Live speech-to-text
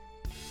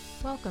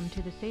Welcome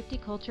to the Safety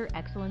Culture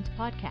Excellence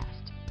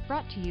Podcast,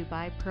 brought to you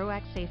by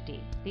ProAct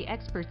Safety, the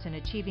experts in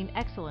achieving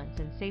excellence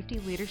in safety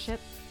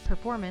leadership,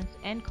 performance,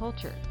 and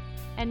culture.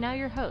 And now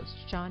your host,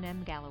 John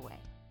M. Galloway.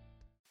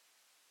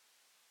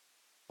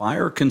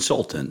 Fire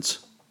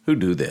consultants who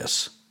do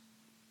this.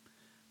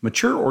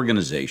 Mature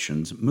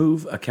organizations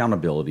move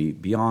accountability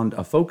beyond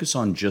a focus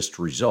on just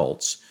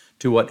results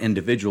to what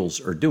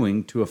individuals are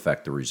doing to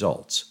affect the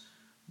results.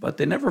 But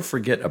they never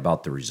forget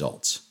about the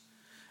results.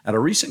 At a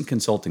recent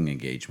consulting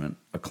engagement,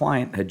 a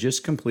client had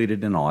just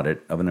completed an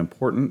audit of an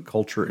important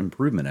culture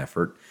improvement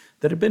effort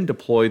that had been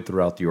deployed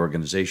throughout the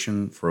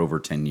organization for over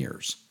 10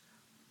 years.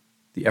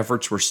 The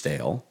efforts were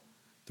stale,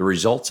 the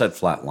results had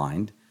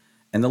flatlined,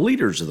 and the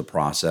leaders of the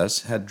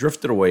process had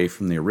drifted away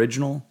from the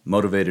original,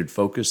 motivated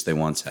focus they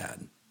once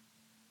had.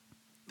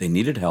 They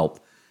needed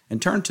help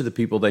and turned to the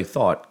people they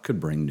thought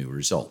could bring new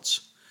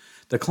results.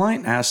 The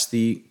client asked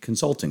the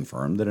consulting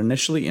firm that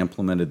initially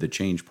implemented the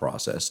change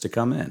process to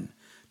come in,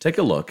 take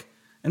a look,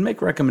 and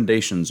make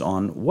recommendations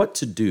on what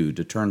to do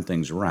to turn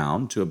things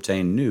around to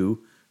obtain new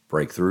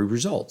breakthrough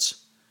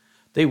results.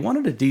 They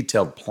wanted a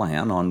detailed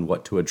plan on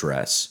what to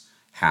address,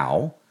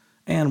 how,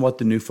 and what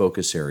the new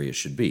focus area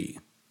should be.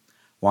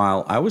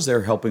 While I was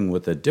there helping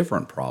with a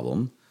different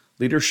problem,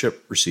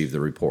 leadership received the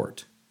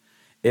report.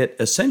 It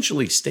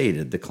essentially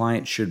stated the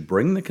client should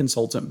bring the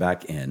consultant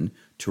back in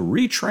to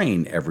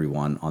retrain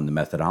everyone on the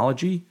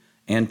methodology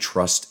and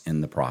trust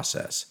in the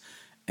process,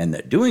 and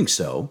that doing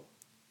so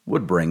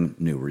would bring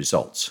new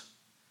results.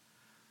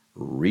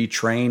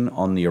 Retrain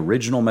on the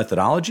original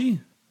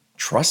methodology?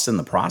 Trust in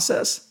the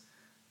process?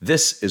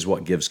 This is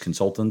what gives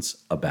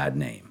consultants a bad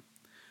name.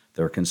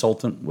 Their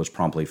consultant was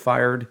promptly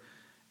fired,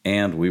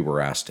 and we were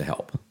asked to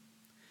help.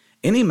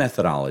 Any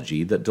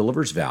methodology that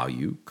delivers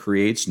value,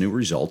 creates new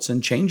results,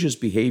 and changes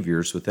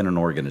behaviors within an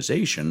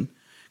organization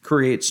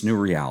creates new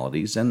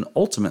realities and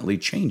ultimately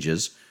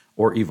changes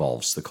or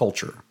evolves the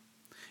culture.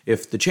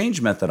 If the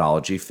change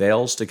methodology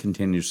fails to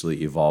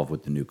continuously evolve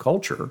with the new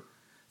culture,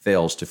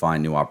 fails to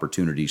find new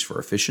opportunities for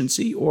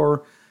efficiency,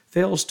 or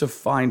fails to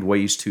find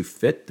ways to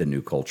fit the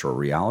new cultural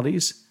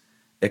realities,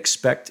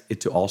 expect it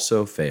to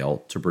also fail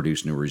to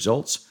produce new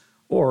results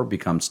or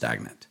become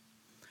stagnant.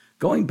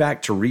 Going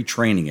back to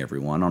retraining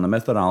everyone on a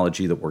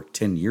methodology that worked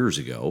 10 years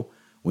ago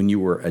when you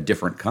were a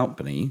different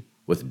company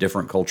with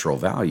different cultural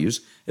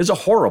values is a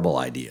horrible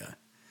idea.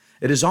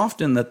 It is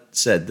often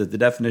said that the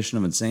definition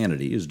of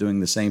insanity is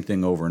doing the same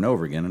thing over and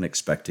over again and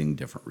expecting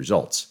different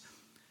results.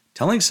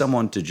 Telling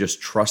someone to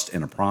just trust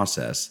in a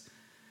process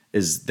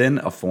is then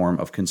a form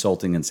of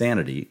consulting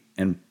insanity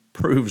and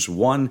proves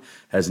one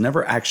has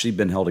never actually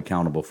been held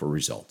accountable for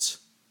results.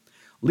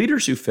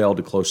 Leaders who fail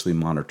to closely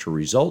monitor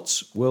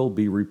results will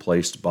be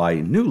replaced by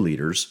new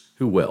leaders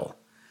who will.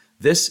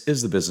 This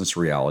is the business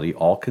reality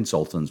all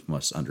consultants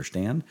must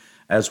understand,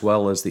 as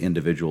well as the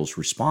individuals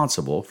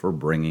responsible for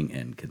bringing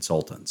in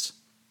consultants.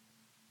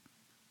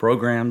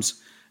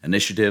 Programs,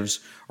 initiatives,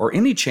 or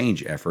any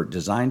change effort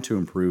designed to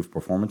improve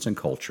performance and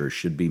culture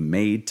should be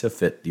made to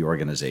fit the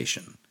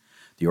organization.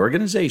 The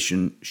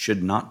organization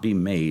should not be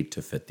made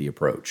to fit the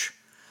approach.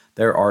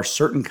 There are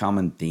certain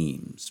common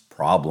themes,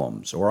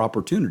 problems, or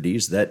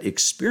opportunities that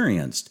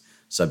experienced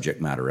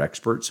subject matter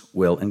experts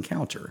will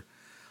encounter.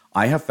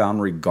 I have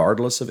found,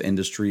 regardless of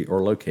industry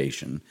or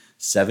location,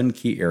 7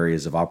 key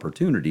areas of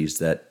opportunities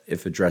that,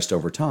 if addressed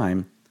over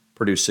time,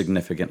 produce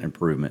significant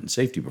improvement in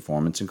safety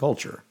performance and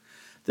culture.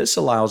 This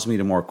allows me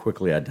to more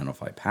quickly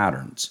identify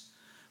patterns,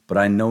 but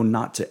I know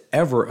not to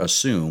ever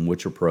assume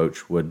which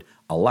approach would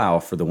allow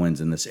for the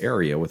wins in this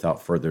area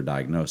without further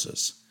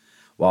diagnosis.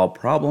 While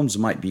problems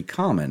might be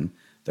common,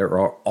 there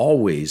are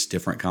always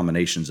different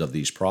combinations of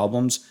these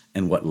problems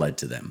and what led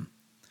to them.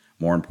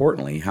 More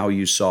importantly, how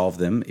you solve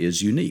them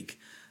is unique,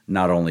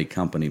 not only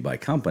company by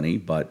company,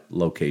 but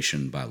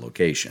location by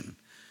location.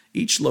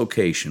 Each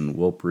location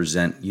will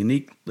present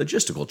unique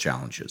logistical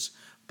challenges,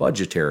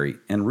 budgetary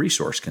and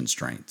resource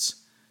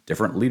constraints,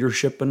 different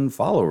leadership and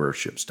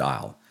followership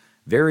style,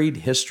 varied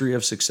history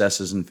of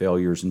successes and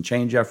failures and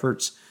change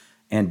efforts,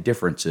 and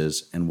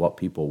differences in what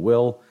people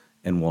will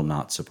and will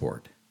not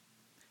support.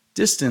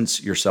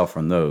 Distance yourself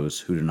from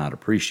those who do not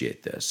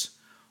appreciate this,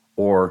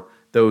 or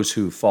those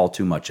who fall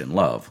too much in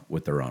love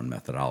with their own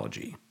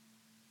methodology.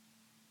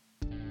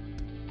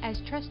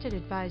 As trusted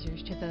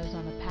advisors to those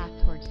on the path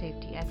toward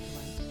safety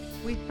excellence,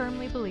 we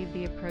firmly believe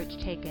the approach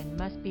taken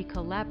must be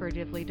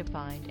collaboratively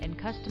defined and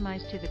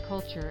customized to the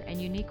culture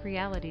and unique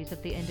realities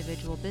of the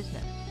individual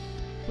business.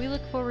 We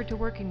look forward to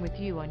working with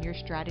you on your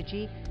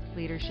strategy,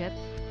 leadership,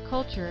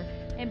 culture,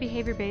 and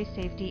behavior-based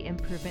safety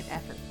improvement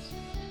efforts.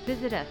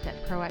 Visit us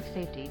at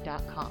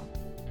proactsafety.com.